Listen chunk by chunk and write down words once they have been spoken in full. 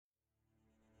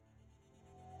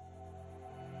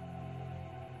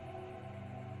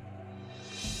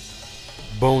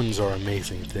Bones are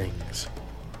amazing things.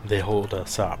 They hold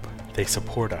us up, they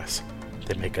support us,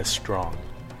 they make us strong.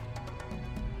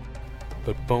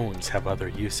 But bones have other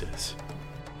uses.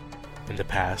 In the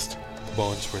past,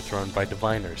 bones were thrown by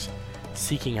diviners,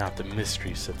 seeking out the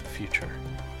mysteries of the future.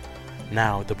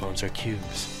 Now the bones are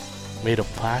cubes, made of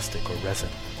plastic or resin,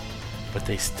 but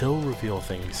they still reveal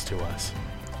things to us.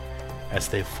 As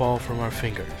they fall from our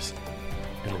fingers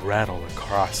and rattle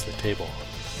across the table,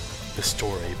 the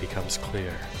story becomes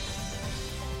clear.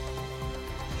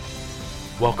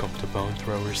 Welcome to Bone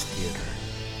Throwers Theater,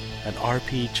 an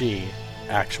RPG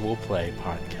actual play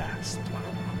podcast.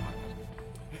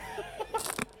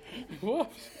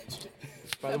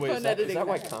 By the way, is that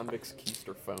why convicts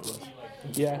keister phones?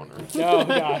 Yeah. Oh,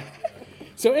 God.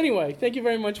 So anyway, thank you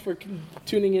very much for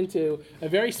tuning into a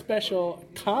very special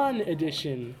con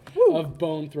edition of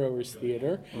Bone Throwers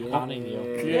Theater. Conning you.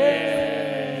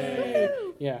 Yay!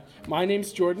 Yeah. My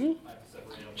name's Jordan.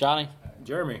 Johnny.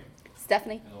 Jeremy.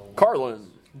 Stephanie. Carlin.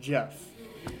 Jeff.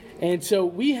 And so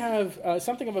we have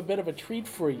something of a bit of a treat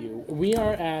for you. We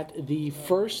are at the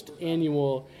first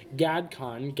annual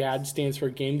GADCon. GAD stands for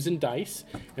Games and Dice,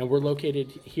 and we're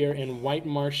located here in White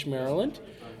Marsh, Maryland,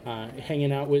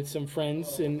 hanging out with some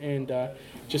friends and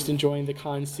just enjoying the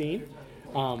con scene.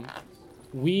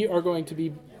 We are going to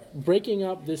be breaking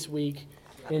up this week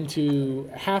into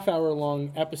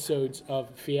half-hour-long episodes of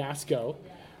Fiasco.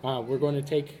 We're going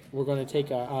to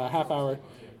take a half-hour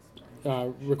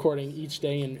recording each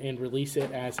day and release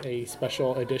it as a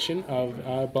special edition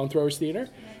of Bone Throwers Theater.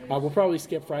 We'll probably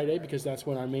skip Friday because that's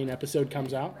when our main episode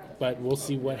comes out, but we'll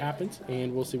see what happens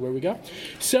and we'll see where we go.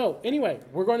 So anyway,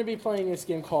 we're going to be playing this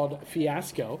game called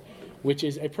Fiasco, which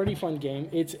is a pretty fun game.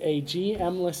 It's a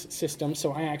GM-less system,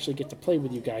 so I actually get to play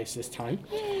with you guys this time.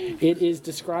 It is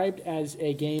described as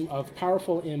a game of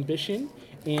powerful ambition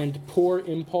and poor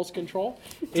impulse control.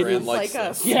 Dran likes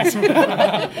this.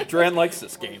 Yes. Dran likes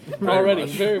this game.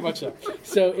 Very much so.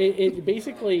 So it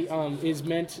basically is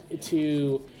meant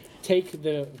to take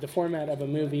the format of a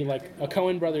movie, like a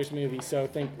Coen Brothers movie, so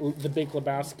think The Big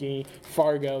Lebowski,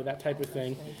 Fargo, that type of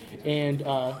thing, and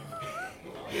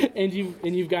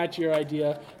you've got your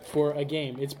idea for a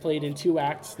game. It's played in 2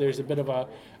 acts. There's a bit of a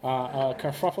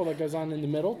kerfuffle that goes on in the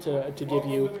middle to give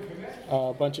you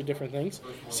a bunch of different things.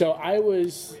 So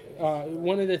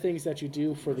one of the things that you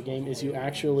do for the game is you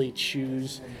actually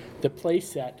choose the play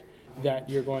set that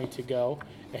you're going to go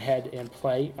ahead and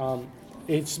play.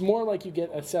 It's more like you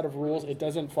get a set of rules. It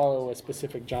doesn't follow a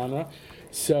specific genre.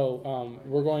 So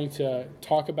we're going to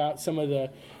talk about some of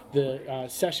the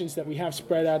sessions that we have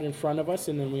spread out in front of us,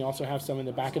 and then we also have some in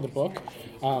the back of the book.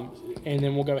 And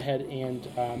then we'll go ahead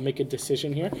and make a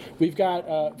decision here. We've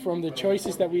got, from the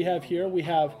choices that we have here, we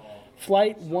have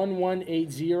Flight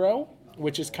 1180,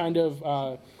 which is kind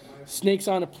of Snakes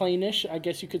on a Plane-ish, I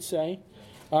guess you could say,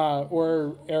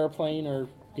 or Airplane, or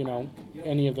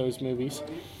any of those movies.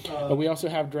 We also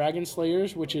have Dragon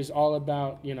Slayers, which is all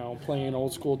about, playing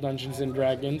old school Dungeons and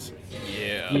Dragons.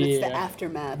 Yeah. It's the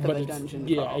aftermath of a dungeon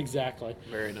Yeah, crawl. exactly.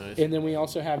 Very nice. And then we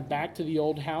also have Back to the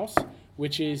Old House,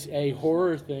 which is a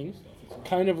horror thing,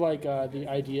 kind of like the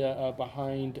idea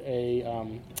behind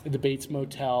the Bates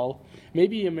Motel,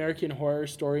 maybe American Horror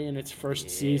Story in its first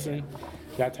season,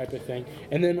 that type of thing.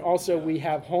 And then also we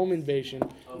have Home Invasion,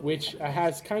 which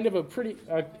has kind of a pretty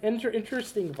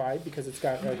interesting vibe because it's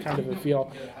got kind of a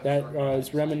feel that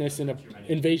is reminiscent of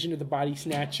Invasion of the Body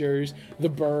Snatchers, The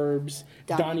Burbs,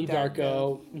 Donnie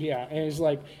Darko. Yeah, and it's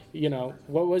like,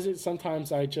 what was it?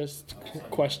 Sometimes I just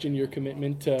question your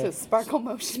commitment to Sparkle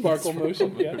Motion. Sparkle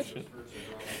Motion, yes.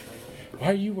 Why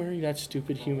are you wearing that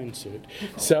stupid human suit?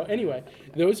 So anyway,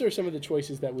 those are some of the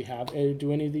choices that we have.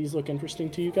 Do any of these look interesting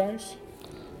to you guys?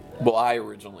 Well, I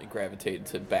originally gravitated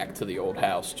to Back to the Old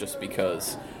House just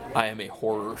because I am a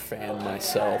horror fan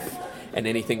myself, and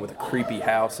anything with a creepy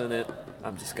house in it,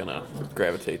 I'm just going to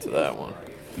gravitate to that one.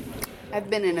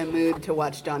 I've been in a mood to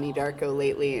watch Donnie Darko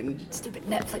lately, and stupid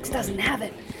Netflix doesn't have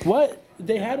it. What?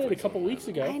 They had it a couple weeks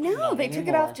ago. I know. They took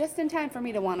it off just in time for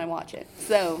me to want to watch it.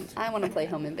 So I want to play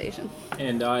Home Invasion.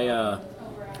 And I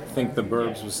think The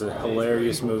Burbs was a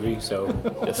hilarious movie, so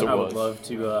Yes, it I was. would love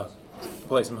to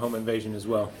play some Home Invasion as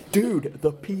well. Dude,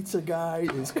 the pizza guy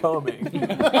is coming.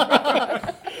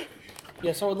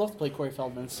 Yeah, so I would love to play Corey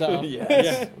Feldman. So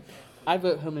Yes. I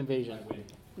vote Home Invasion.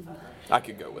 I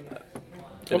could go with that.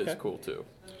 It is cool, too.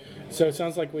 So it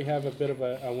sounds like we have a bit of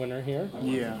a winner here.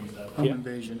 Yeah,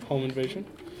 Home Invasion.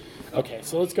 Okay,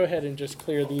 so let's go ahead and just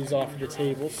clear these off the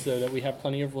table so that we have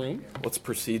plenty of room. Let's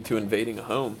proceed to invading a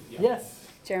home. Yes.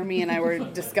 Jeremy and I were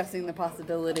discussing the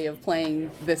possibility of playing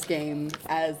this game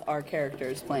as our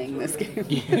characters playing this game.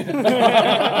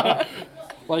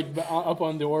 like up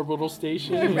on the orbital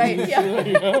station. Right,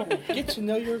 yeah. Get to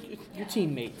know your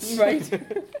teammates. Right.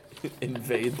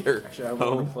 Invade their Actually, I want to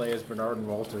home. play as Bernard and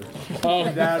Walter.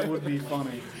 That would be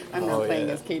funny. I'm not playing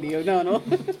as Katie O'Donnell.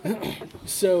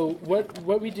 So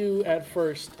what we do at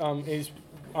first is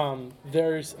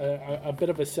there's a bit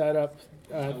of a setup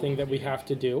thing that we have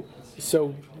to do.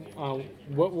 So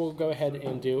what we'll go ahead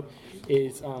and do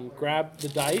is grab the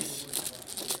dice.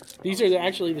 These are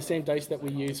actually the same dice that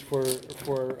we use for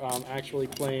actually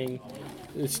playing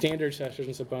the standard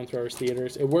sessions of Bone Throwers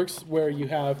Theaters. It works where you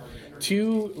have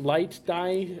 2 light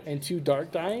die and 2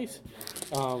 dark dice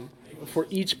for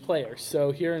each player.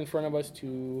 So here in front of us,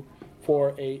 2,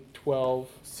 4, 8, 12,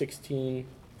 16,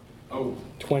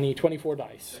 20, 24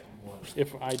 dice,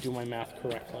 if I do my math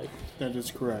correctly. That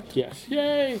is correct. Yes.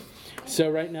 Yay! So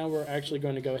right now we're actually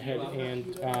going to go ahead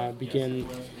and begin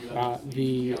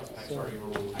the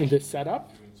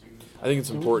setup. I think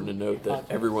it's important to note that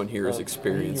everyone here is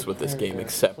experienced with this game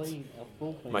except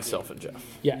myself and Jeff.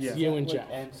 Yes, Yeah. you and Jeff.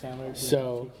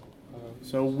 So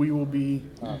So we will be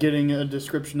getting a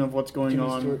description of what's going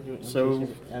on, so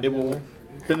it will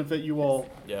benefit you all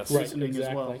Yes. right, listening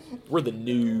as well. exactly. We're the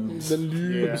noobs. The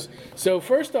noobs. Yeah. So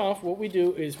first off, what we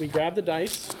do is we grab the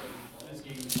dice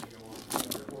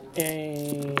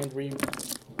and we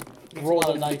roll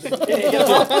the dice. Having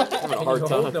a hard Do you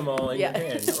hold time. them all in Yeah. your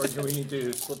hand, or do we need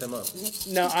to split them up?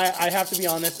 No, I have to be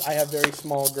honest. I have very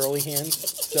small girly hands,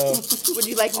 so Would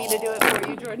you like me to do it for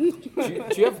you, Jordan?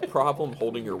 Do you have a problem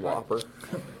holding your Whopper?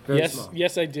 Very yes, small.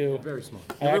 yes, I do. Very small.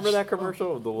 I Remember actu- that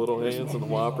commercial of the little hands and the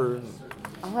Whopper?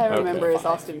 All I remember is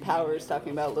Austin Powers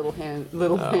talking about little hands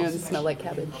smell like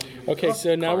cabbage. Okay,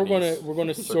 so now Carnies. we're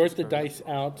gonna sort the dice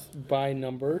out by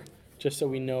number, just so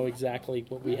we know exactly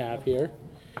what we have here.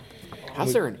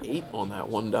 How's there an 8 on that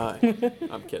one die?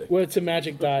 I'm kidding. Well, it's a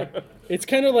magic die. It's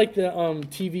kind of like the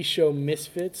TV show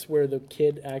Misfits, where the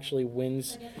kid actually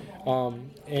wins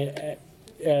at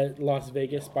Las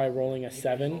Vegas by rolling a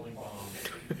 7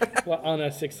 on a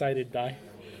 6-sided die.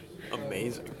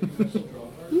 Amazing.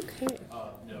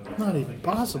 Not even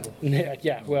possible.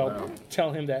 Yeah, well,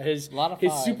 tell him that his lot of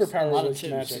his fives, superpower a lot of was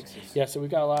twos. magic. Yeah, so we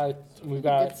got we've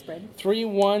got Good spread. 3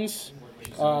 1s,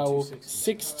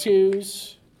 6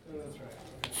 2s,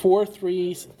 4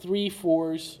 3s, 3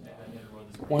 4s,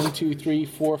 1 2 3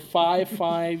 4 5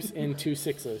 5s, and 2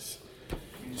 6s.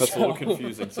 That's a little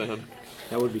confusing, Sam.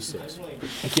 That would be 6.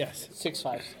 Yes. 6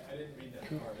 5.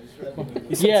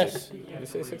 Yes. Did you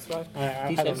say 6'5"?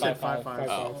 I said don't know. 5, 5.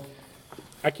 Oh.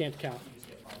 I can't count.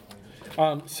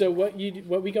 So what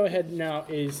we go ahead now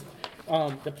is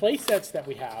the play sets that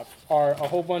we have are a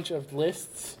whole bunch of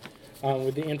lists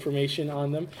with the information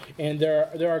on them, and there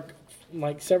are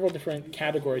like several different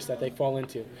categories that they fall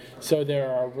into. So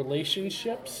there are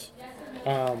relationships.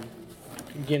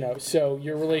 So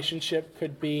your relationship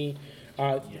could be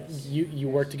you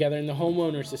work together in the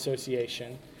homeowners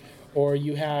association, or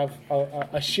you have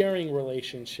a sharing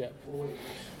relationship,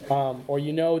 or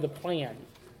the plan.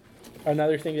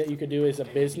 Another thing that you could do is a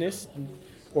business,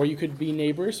 or you could be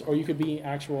neighbors, or you could be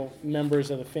actual members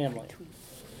of the family.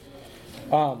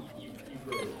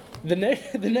 The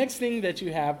next thing that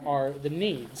you have are the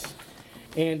needs.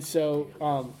 And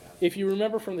so if you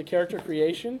remember from the character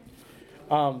creation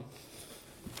of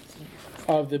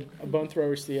the Bone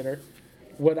Throwers Theater,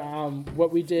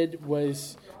 what we did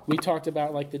was we talked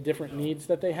about like the different needs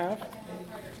that they have.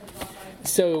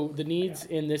 So the needs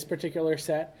in this particular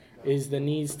set is the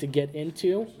needs to get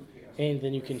into, and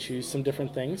then you can choose some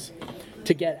different things.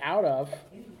 To get out of,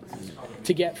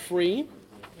 to get free,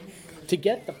 to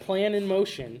get the plan in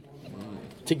motion,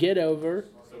 to get over,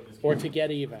 or to get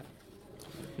even.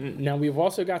 Now we've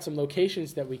also got some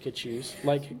locations that we could choose,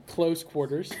 like close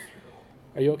quarters.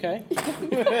 Are you okay?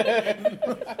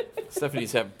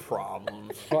 Stephanie's having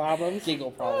problems. Problems?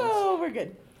 Giggle problems. Oh, we're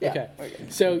good. Yeah, Okay. we're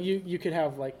good. So you could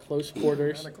have like close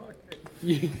quarters.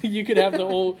 You could have the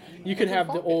old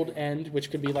end,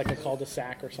 which could be like a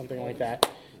cul-de-sac or something like that.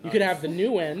 You could have the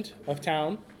new end of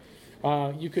town.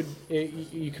 You could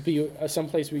be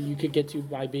someplace where you could get to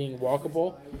by being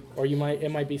walkable, or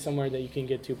it might be somewhere that you can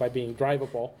get to by being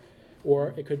drivable,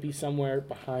 or it could be somewhere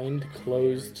behind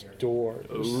closed doors.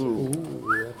 Ooh.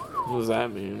 What does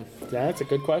that mean? That's a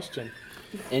good question.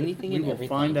 Anything We and will everything.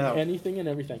 find out. Anything and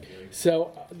everything.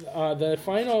 So the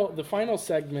final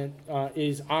segment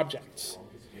is objects,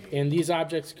 and these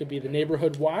objects could be the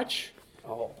neighborhood watch,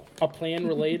 a plan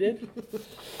related,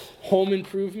 home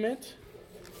improvement,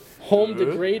 home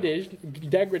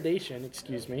degradation,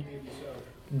 excuse me,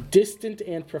 distant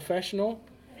and professional,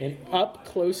 and up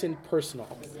close and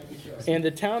personal. And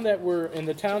the town that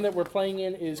we're playing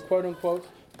in is quote unquote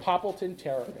Poppleton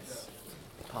Terrace.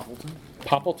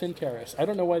 Poppleton Terrace. I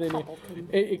don't know why they named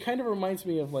it. Kind of reminds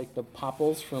me of like the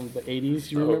Popples from the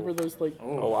 80s. You remember those like?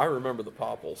 Oh, I remember the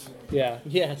Popples. Yeah.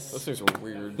 Yes. Those things were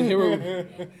weird. They were,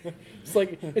 it's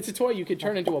like it's a toy you could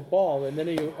turn into a ball and then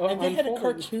you And they had a unfold.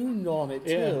 cartoon on it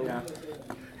too. Yeah.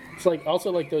 It's like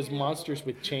also like those monsters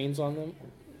with chains on them.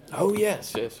 Oh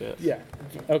yes. Yeah.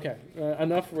 Okay.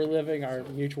 Enough reliving our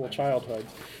mutual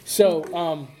childhoods.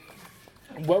 So,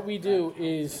 what we do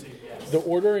is the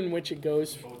order in which it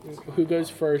goes, who goes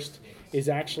first, is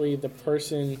actually the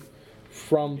person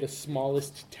from the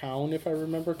smallest town, if I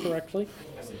remember correctly.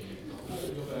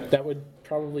 That would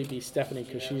probably be Stephanie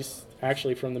because she's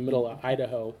actually from the middle of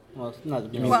Idaho. Well, it's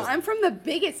not the Well, I'm from the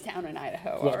biggest town in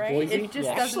Idaho, What, all right? Boise? It just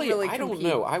Yeah. doesn't Actually, really I don't compete.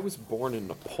 know. I was born in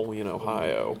Napoleon,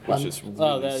 Ohio, which is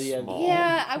really yeah. small.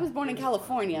 Yeah, I was born in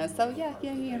California, so yeah,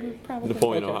 we probably.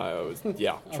 Napoleon, Okay. Ohio is,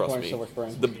 yeah, trust born in me. Silver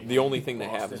Spring. The only thing they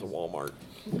have is a Walmart.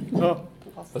 Oh,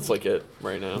 That's like it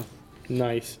right now.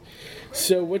 Nice.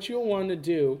 So what you'll want to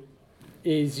do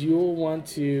is you'll want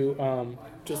to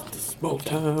Just a small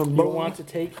town. you'll want to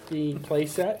take the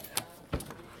playset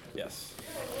Yes.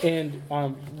 and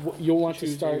you'll want to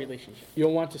Choose a start relationship.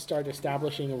 you'll want to start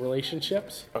establishing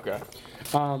relationships. Okay.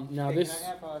 Now this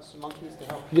have some monkeys to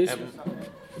help.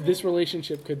 this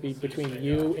relationship could be between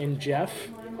you and Jeff,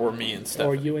 Or me and or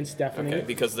Stephanie. you and Stephanie. Okay,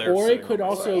 because they're or it sitting could on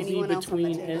the also Or be anyone else on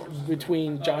the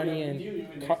between Johnny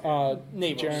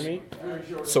and Jeremy.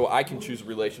 So I can choose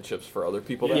relationships for other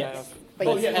people to have? But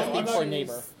Both you ethnic have or to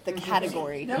neighbor. choose the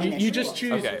category. You just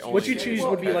choose Okay, what you only- choose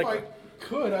would be Okay. like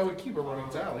Could I would keep a running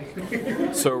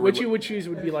tally? So what you would choose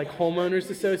would be like homeowners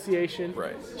association,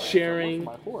 Right. sharing,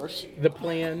 Horse. the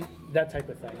plan, that type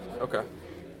of thing. Okay.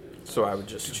 So I would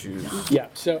just choose. Yeah.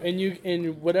 So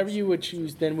and whatever you would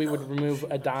choose, then we would remove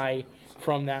a die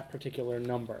from that particular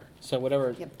number. So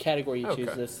whatever Yep. category you choose,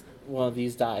 Okay. this one of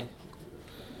these die.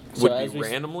 So Would as be we-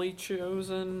 randomly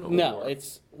chosen? No, or-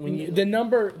 it's when you. The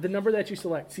number that you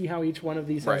select. See how each one of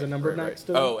these has a number next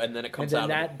to them. Oh, and then it comes and out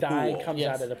then of that the die pool. comes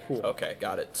Yes. out of the pool. Okay,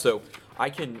 got it. So I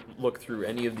can look through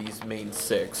any of these main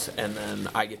six, and then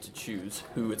I get to choose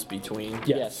who it's between.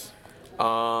 Yes.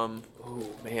 Oh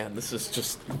man, this is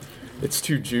just—it's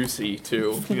too juicy,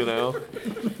 too. You know.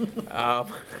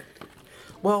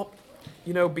 Well,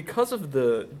 you know, because of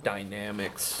the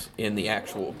dynamics in the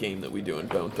actual game that we do in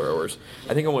Bone Throwers,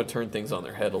 I think I want to turn things on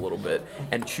their head a little bit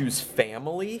and choose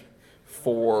family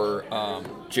for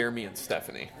Jeremy and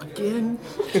Stephanie.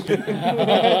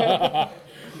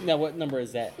 Now, what number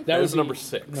is that? That That would was be number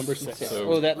 6. Number 6. So,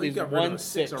 Oh, that You leaves got rid of one a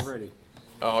six six. already.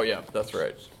 oh yeah, that's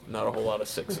right. Not a whole lot of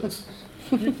 6s.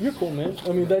 You're cool, man. I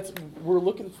mean, we're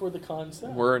looking for the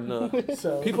concept. We're in.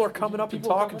 So People are coming up and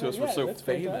People talking to us. coming We're up,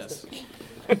 so yeah, that's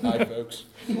famous. Hi, folks.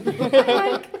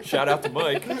 Shout out to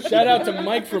Mike. Shout out to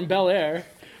Mike from Bel Air.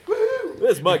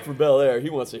 This is Mike from Bel Air. He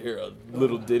wants to hear a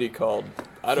little ditty called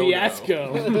I don't know.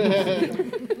 Fiasco.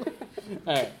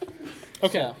 All right.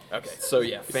 Okay. Okay, so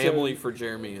yeah, family for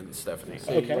Jeremy and Stephanie.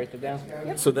 So you Okay. write that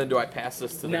down. So then do I pass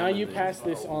this to them? Now and you then- pass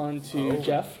this on to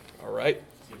Jeff, All right.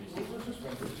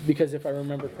 because if I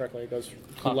remember correctly, it goes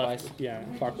Clockwise. left. Yeah,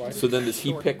 clockwise. So then does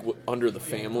he pick under the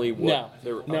family? What No.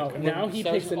 they're- No, okay. now he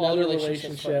Starts picks with all another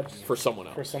relationships relationship For someone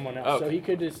else. for someone else. Okay. So he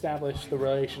could establish the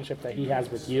relationship that he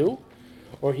has with you,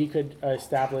 or he could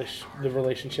establish the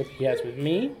relationship he has with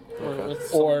me,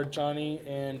 or Johnny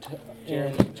and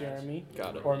Jeremy,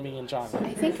 Got it. or me and Johnny.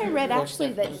 I think I read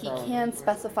actually that he can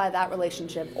specify that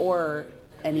relationship or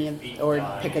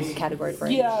pick a category for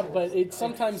it. Yeah, but it's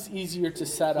sometimes easier to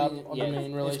set up Yeah, the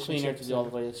main it's cleaner relationship. to do all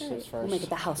the relationships We'll first. make it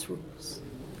the house rules.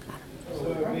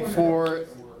 for.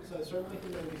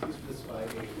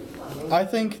 I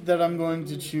think that I'm going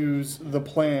to choose the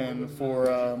plan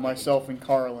for myself and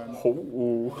Carlin.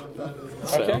 Oh,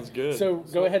 sounds good. So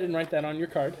go ahead and write that on your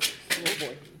card.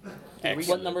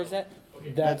 What number is that?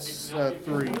 That's That's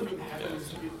 3. we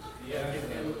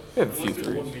have a few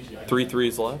threes. 3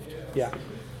 threes left. yeah.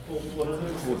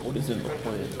 What is in the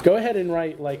plan? Go ahead and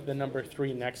write like the number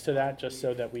 3 next to that, just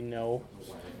so that we know.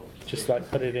 Just like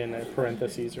put it in a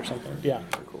parentheses or something. Yeah.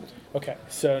 Cool. Okay.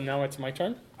 So now it's my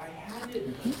turn.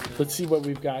 Let's see what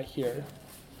we've got here.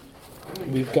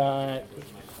 We've got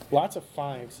lots of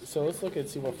 5s. So let's look and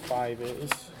see what 5 is.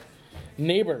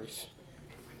 Neighbors.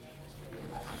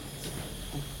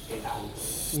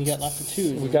 You got lots of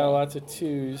twos. We got lots of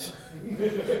 2s.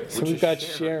 So we've got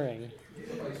sharing.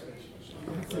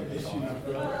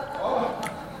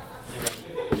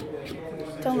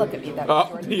 Don't look at me that way, Oh,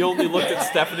 Jordan. he only looked at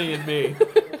Stephanie and me.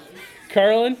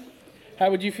 Carlin, how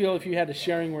would you feel if you had a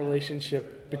sharing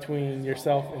relationship between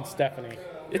yourself and Stephanie?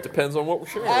 It depends on what we're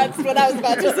sharing. That's what I was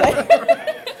about to say.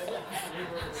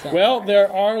 Well,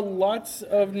 there are lots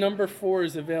of number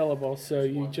 4s available, so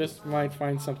you just might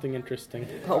find something interesting.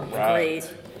 Oh, great.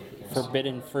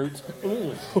 Forbidden fruit.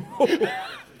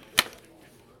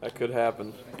 That could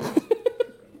happen.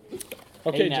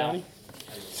 Okay, Hey, now. Johnny.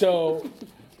 So,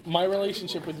 my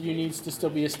relationship with you needs to still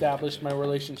be established. My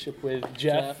relationship with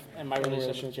Jeff, And my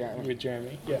relationship with Jeremy. with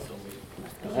Jeremy. Yeah.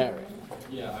 All right.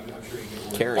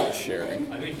 Caring is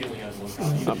sharing.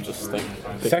 I'm just thinking.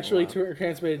 Sexually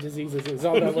transmitted diseases is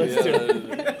on that list too.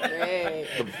 Great.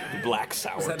 The black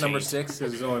sour. Is that number taste. 6?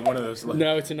 There's only one of those left.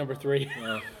 No, it's a number 3.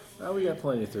 Oh, we got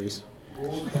plenty of 3s.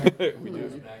 We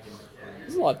do.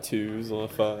 There's a lot of 2s, a lot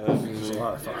of 5s. There's a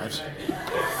lot of 5s.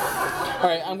 All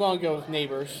right, I'm going to go with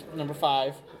Neighbors, number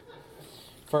 5.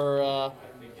 For,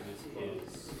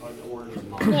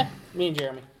 me and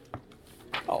Jeremy.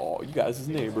 Oh, you guys as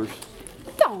neighbors.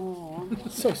 Aw.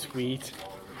 So sweet.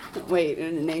 Wait,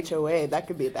 in an HOA, that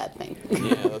could be a bad thing.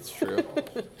 Yeah, that's true.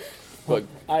 But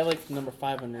I like number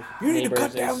 5 under you need to Neighbors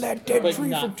cut down is- that dead but tree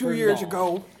not from 2 for years long.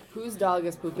 ago. Whose dog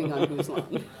is pooping on whose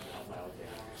lawn?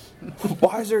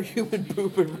 Why is there human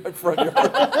poop in my front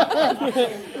yard?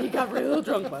 He got real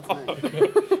drunk last night.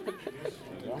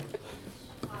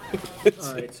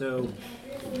 Alright, so.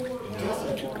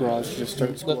 Garage just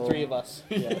starts The glowing. 3 of us.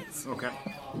 Okay.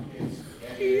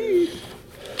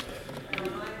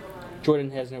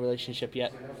 Jordan has no relationship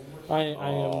yet. I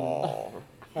am.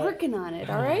 Working on it,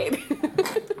 all right?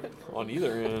 On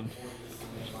either end.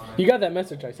 You got that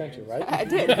message I sent you, right? I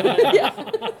did. Yeah.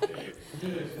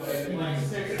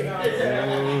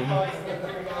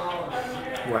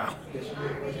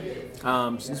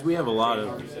 Wow. Since we have a lot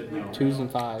of 2s and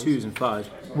 5s. 2s and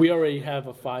 5s. We already have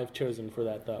a 5 chosen for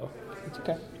that, though. It's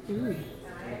okay.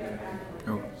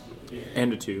 Oh.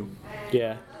 And a 2.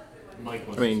 Yeah. I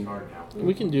mean,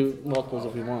 We can do multiples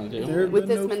if we want to do. There have With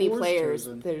been this no many 4s players,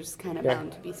 chosen. there's kind of Yeah.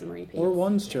 bound to be some repeats. Or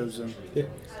 1's chosen.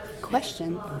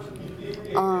 Question.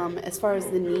 As far as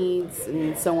the needs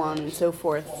and so on and so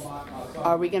forth,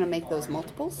 are we going to make those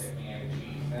multiples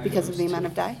because of the amount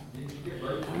of die?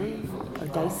 Or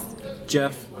dice?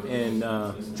 Jeff and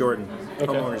Jordan,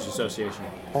 Homeowners Association.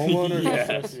 Homeowners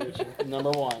Association.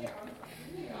 Number 1.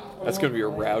 That's going to be a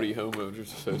rowdy homeowners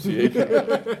association.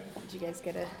 Did you guys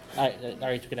get a... I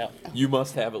already took it out. You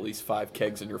must have at least 5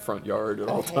 kegs in your front yard at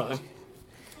all Okay. times.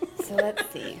 So let's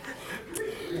see.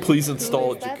 Please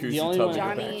install a Who is that? jacuzzi The only tub one- in your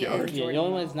Johnny backyard. and- Yeah, the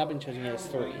only one that's not been chosen yet is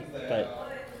 3. But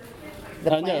The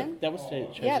no, plan? that was chosen.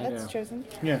 Yeah, that's chosen.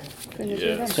 Yeah. Couldn't have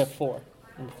Yeah. chosen. So 4.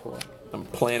 Number 4. I'm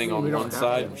planning on one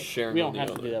side and sharing We on don't the have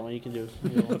to other. do that one. You can do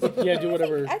it. Yeah, do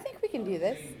whatever. I think we can do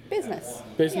this. Business.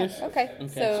 Business? Yeah, okay. Okay,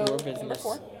 So, so we're number business.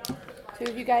 4. 2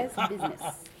 of you guys, business.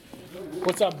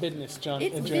 What's up, business, John?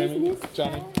 It's Jeremy? business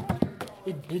Johnny.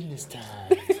 It's business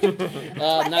time.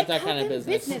 Not that kind of business.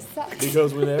 Business sucks.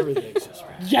 Because when everything's just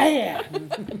right. Yeah!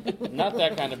 Not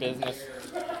that kind of business.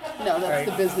 No, that's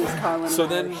the business Colin So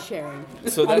and I then- are sharing.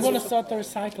 So I'm that's going to start the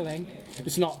recycling.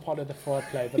 It's not part of the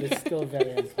foreplay, but it's still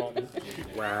very important.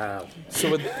 Wow.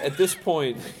 so at this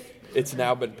point, it's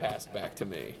now been passed back to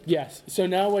me. Yes. So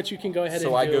now what you can go ahead So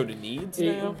and I do... go to needs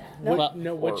now. What,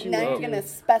 no, what Or- you Now will you're do going to is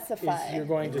specify. you're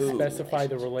going to specify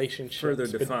the relationship. Further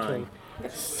define.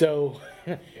 So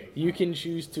you can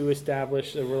choose to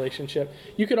establish a relationship.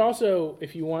 You could also,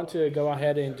 if you want to go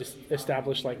ahead and just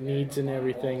establish like needs and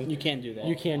everything, You can do that.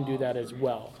 you can do that as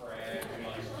well.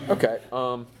 Okay.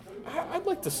 I'd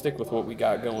like to stick with what we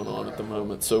got going on at the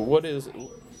moment. So what is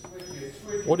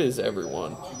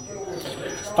everyone?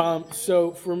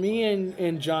 So for me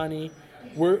and Johnny,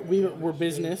 we're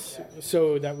business,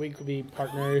 so that we could be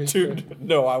partners. Dude,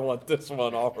 no, I want this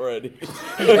one already.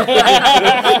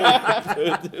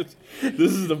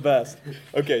 This is the best.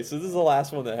 Okay, so this is the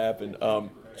last one that happened.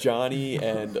 Johnny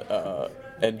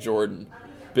and Jordan,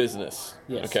 business.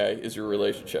 Yes. Okay, is your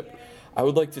relationship. I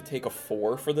would like to take a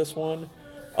 4 for this one.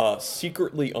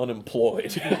 Secretly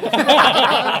unemployed.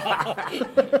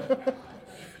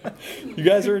 You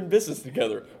guys are in business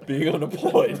together, being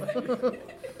unemployed.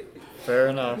 Fair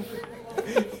enough.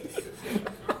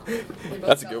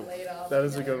 That's a good one. That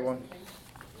is a good one.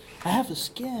 I have a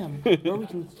scam where we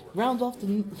can round off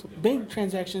the bank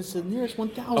transactions to the nearest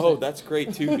 1,000. Oh, that's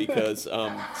great too because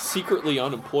secretly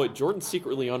unemployed. Jordan's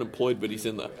secretly unemployed, but he's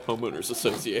in the homeowners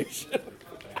association.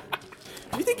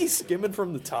 Do you think he's skimming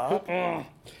from the top?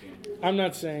 I'm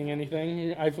not saying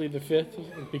anything. I plead the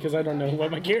 5th because I don't know what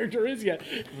my character is yet.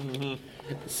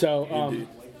 So,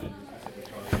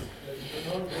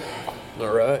 All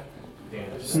right.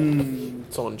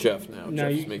 It's on Jeff now. Now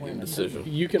Jeff's you- making a decision.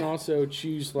 you can also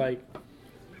choose like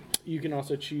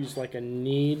a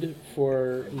need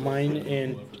for mine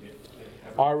and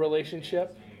our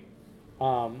relationship.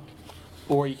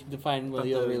 Or you can define one of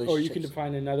the other relationships. Or you can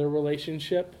define another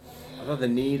relationship. I thought the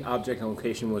need, object, and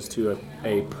location was to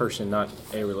a person, not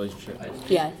a relationship.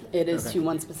 Yeah, it is to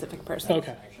one specific person.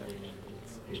 Okay.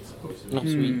 No,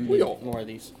 so we don't more of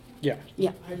these. Yeah.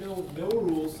 Yeah. I know no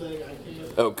rules saying I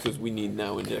can't. Oh, because we need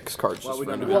now index cards Well, just we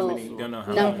for don't know individual. how many. Don't know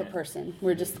how None many. per person.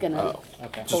 We're just gonna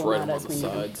Okay. Just pull write them them out on as the we need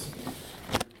them. sides. Is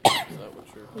that what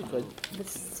you're... We could.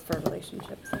 This is for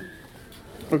relationships. So.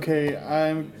 Okay,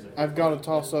 I've got a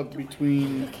toss up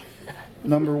between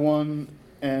number 1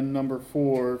 and number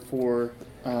 4 for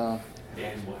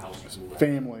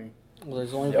family. Well,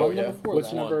 there's only Oh, one yeah. number 4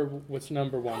 What's left.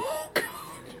 number 1?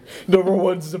 Number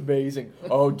 1's amazing.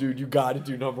 Oh, dude, you got to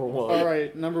do number 1. All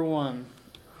right, number 1,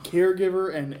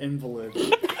 caregiver and invalid.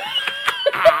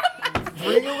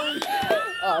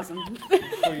 Awesome.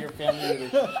 For your family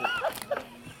relationship.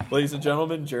 Ladies and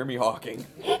gentlemen, Jeremy Hawking.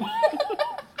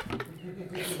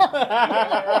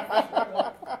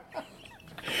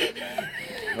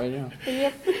 Right now.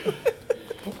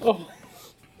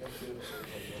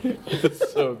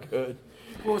 It's so good.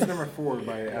 What was number 4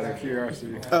 out of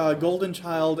curiosity? Golden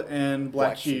Child and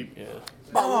Black Sheep. Yeah.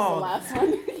 That was the last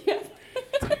one. Yeah.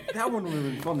 That one would have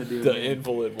been fun to do. The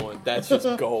invalid one. That's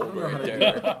just gold right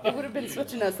there. It would have been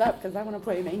switching us up because I want to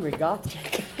play an angry goth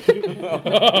chick.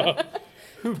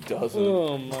 Who doesn't?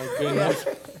 Oh my goodness.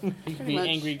 You could be much.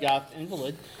 angry goth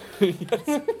invalid.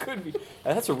 Could be.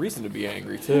 That's a reason to be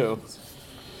angry, too.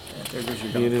 There goes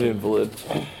your Being an invalid.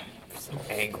 So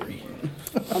angry.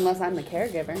 Unless I'm the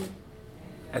caregiver.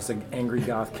 As an angry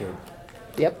goth kid.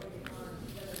 Yep.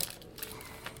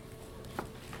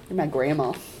 You're my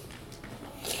grandma.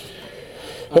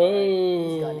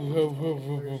 Oh.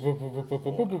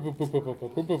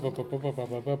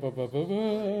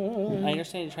 I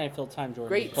understand you're trying to fill time, Jordan.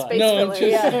 Great but space No, filler.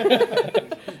 Yeah.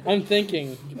 I'm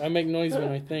thinking. I make noise when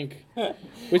I think,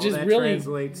 which is that really.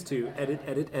 translates to edit.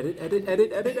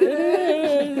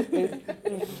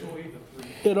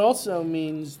 It also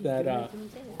means that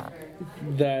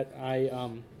that I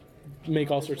make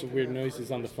all sorts of weird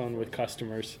noises on the phone with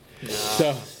customers.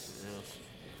 So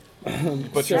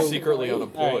But you're So- secretly All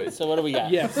unemployed. right, so what do we got?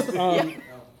 yes.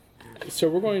 So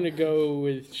we're going to go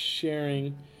with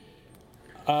sharing.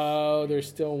 Oh, there's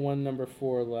still one number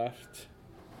 4 left.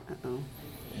 Uh-oh.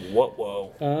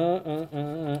 Whoa.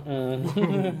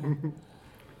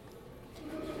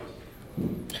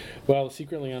 Well,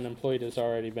 secretly unemployed has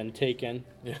already been taken.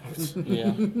 Yeah.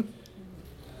 Yeah.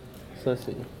 So let's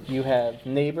see. You have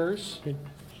neighbors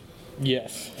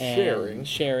Yes. and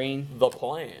sharing The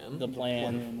plan. the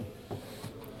plan.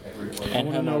 I And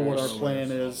want to know what our homeowners.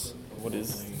 plan is. What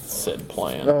is said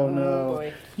plan? Oh no.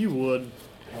 boy. You would.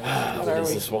 What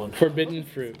is this one? Forbidden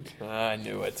fruit. I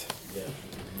knew it.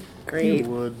 Great. You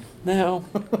would. No.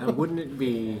 Now, wouldn't it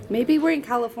be? Maybe we're in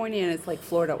California and it's like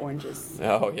Florida oranges.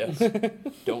 Oh, yes.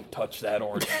 Don't touch that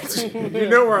orange. You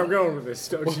know where I'm going with this,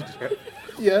 don't you, Jeff?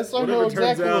 Yes, I What know if it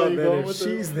turns exactly where out you're that going if with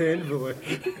she's the invalid?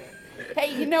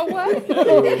 Hey, you know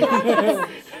what?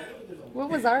 What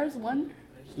was ours? 1?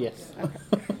 Yes.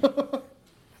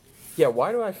 Yeah,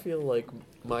 why do I feel like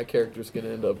my character's going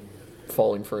to end up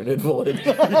falling for an invalid?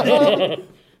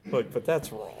 Like, but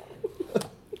that's wrong.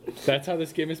 That's how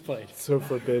this game is played. So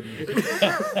forbidden.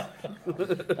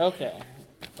 Okay.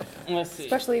 Let's see.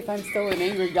 Especially if I'm still an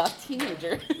angry goth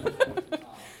teenager.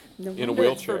 No In a wonder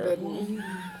it's wheelchair. forbidden.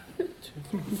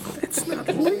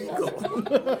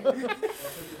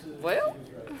 Well,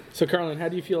 So, Carlin, how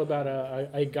do you feel about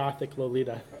a gothic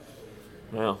Lolita?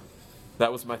 Well,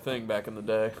 that was my thing back in the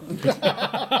day.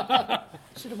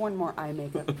 should have worn more eye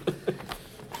makeup.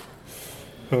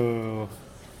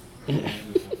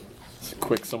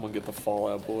 Quick, someone get the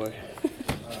Fallout Boy.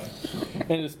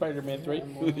 And the Spider-Man 3?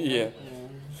 Yeah.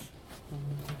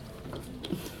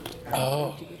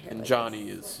 Oh, and Johnny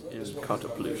is in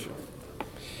contemplation.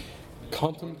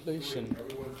 Contemplation.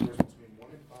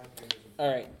 All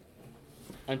right.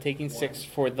 I'm taking 6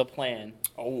 for the plan.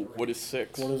 Oh, what is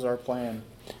 6? What is our plan?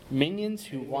 Minions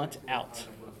who want out.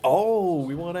 Oh,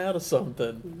 we want out of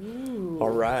something. All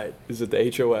right. Is it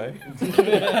the HOA?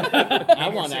 I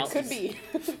want out. Could be.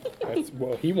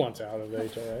 Well, he wants out of the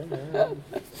HOA.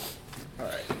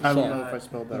 I don't know if I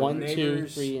spelled that 1, right. 2,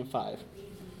 Neighbors. 3, and 5.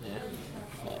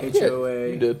 HOA.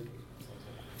 You did.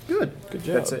 Good. Good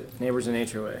job. That's it. Neighbors and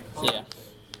HOA. Yeah.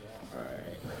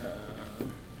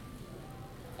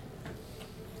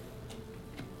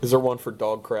 Is there one for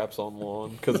dog craps on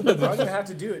lawn? Because I'm gonna have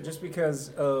to do it just because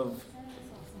of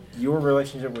your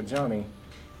relationship with Johnny.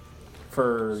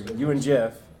 For you and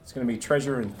Jeff, it's gonna be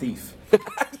treasure and thief. Let's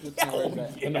see where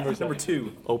it's at. Number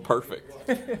 2. oh, perfect.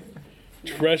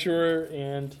 Treasurer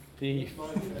and thief.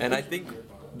 And I think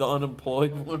the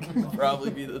unemployed one would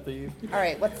probably be the thief. All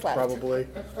right, what's left? Probably.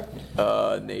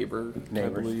 Neighbor, I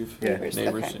Neighbors. believe. Yeah.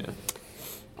 Neighbors, Okay.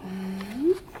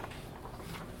 yeah.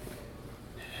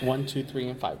 1, 2, 3,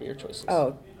 and 5 are your choices.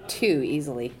 Oh, 2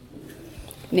 easily.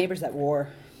 Neighbors at war.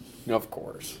 Of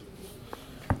course.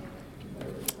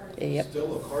 Yep.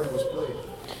 Still, a card was played.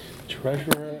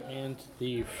 Treasurer and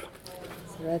thief.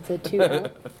 So that's a 2. Huh?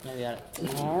 Yeah.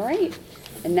 All right.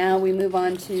 And now we move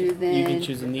on to then You can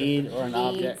choose a need or an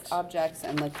needs, object. objects,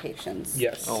 and locations.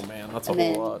 Yes. Oh man, that's a And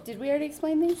whole then, lot. did we already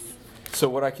explain these? So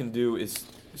what I can do is,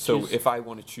 so Choose- if I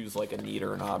want to choose like a need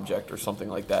or an object or something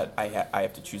like that, I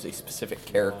have to choose a specific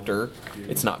character.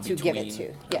 It's not To between. give it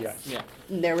to. Yes. Yeah.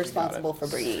 And they're responsible for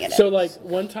bringing it So, in. like,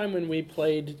 one time when we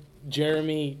played,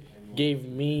 Jeremy gave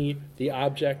me the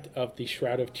object of the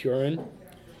Shroud of Turin.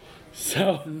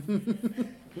 So,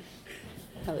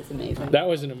 That was amazing. that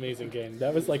was an amazing game.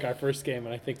 That was like our first game,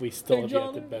 and I think we still have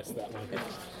yet to best that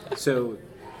one. So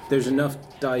there's enough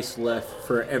dice left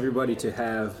for everybody to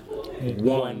have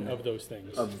One of those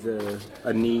things. of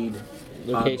a need,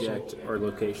 Location. object, or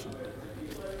location.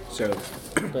 So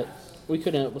But we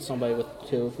could end up with somebody with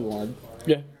 2 if we wanted.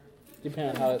 Yeah.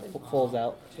 Depending on how it falls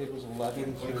out. It was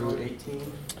 11 through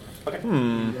 18. I think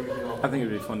it'd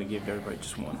be fun to give everybody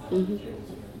just one.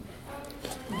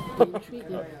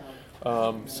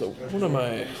 So what am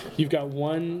I? You've got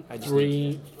 1, I just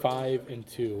 3, 5, and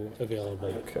 2 available.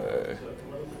 Okay.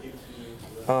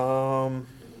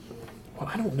 Well,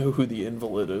 I don't know who the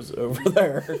invalid is over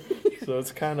there, so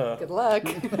it's kind of. Good luck.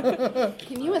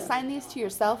 Can you assign these to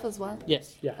yourself as well?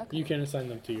 Yes. Yeah, you can assign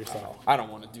them to yourself. I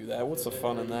don't want to do that. What's the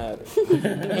fun in that?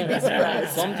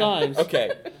 Sometimes.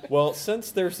 Okay. Well, since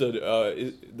there's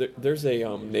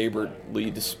a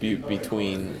neighborly dispute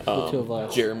between The two of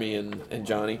us. Jeremy and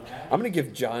Johnny, I'm gonna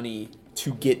give Johnny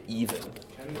to get even.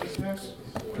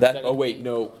 That. Oh wait,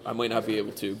 no, I might not be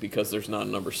able to because there's not a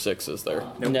number 6, is there?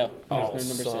 No. Oh, There's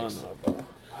number son 6. of a-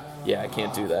 Yeah, I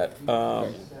can't do that.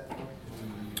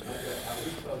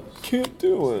 Can't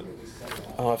do it.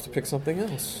 I'll have to pick something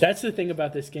else. That's the thing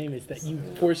about this game is that you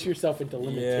force yourself into Yeah, I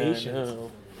limitations.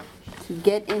 know. To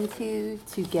get into,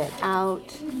 to get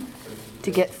out,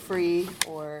 to get free,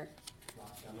 or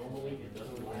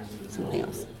something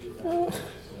else.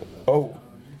 Oh,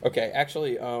 okay.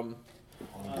 Actually,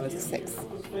 That was a 6.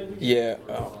 yeah.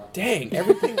 Oh, dang.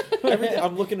 Everything.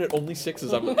 I'm looking at only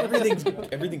 6s.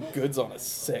 Everything good's on a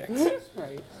 6.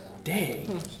 Right.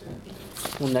 Dang.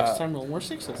 Well, next time roll more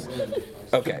 6s.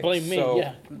 Okay. Blame me, so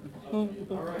yeah.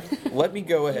 Let me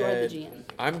go You are the ahead. GM.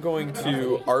 I'm going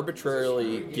to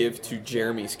arbitrarily give to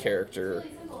Jeremy's character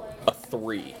a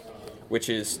 3, which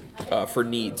is for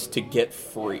needs to get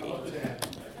free.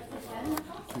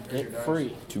 Get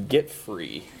free. To get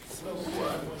free.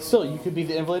 Still, you could be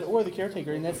the invalid or the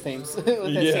caretaker in that same. with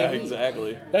that Yeah, same need.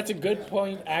 exactly. That's a good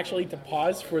point, actually, to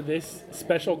pause for this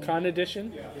special con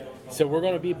edition. So we're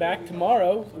going to be back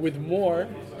tomorrow with more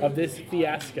of this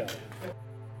fiasco.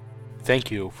 Thank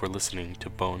you for listening to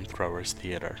Bone Throwers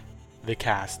Theater. The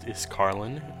cast is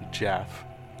Carlin, Jeff,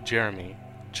 Jeremy,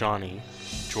 Johnny,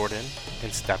 Jordan,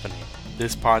 and Stephanie.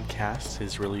 This podcast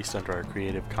is released under a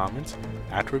Creative Commons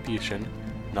Attribution,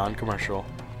 Non-Commercial,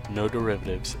 No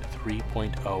Derivatives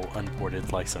 3.0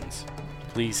 Unported license.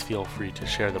 Please feel free to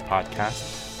share the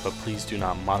podcast, but please do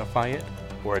not modify it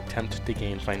or attempt to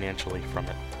gain financially from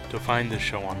it. To find this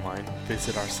show online,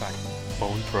 visit our site,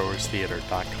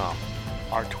 bonethrowerstheater.com.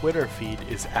 Our Twitter feed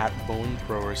is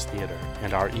 @bonethrowerstheater,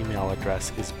 and our email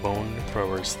address is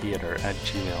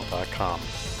bonethrowerstheater@gmail.com.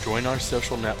 Join our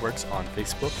social networks on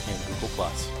Facebook and Google+.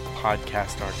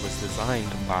 Podcast art was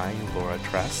designed by Laura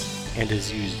Tress and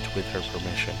is used with her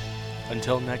permission.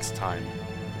 Until next time,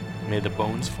 may the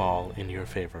bones fall in your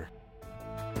favor.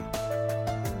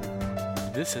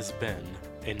 This has been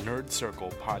a Nerd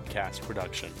Circle podcast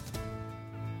production.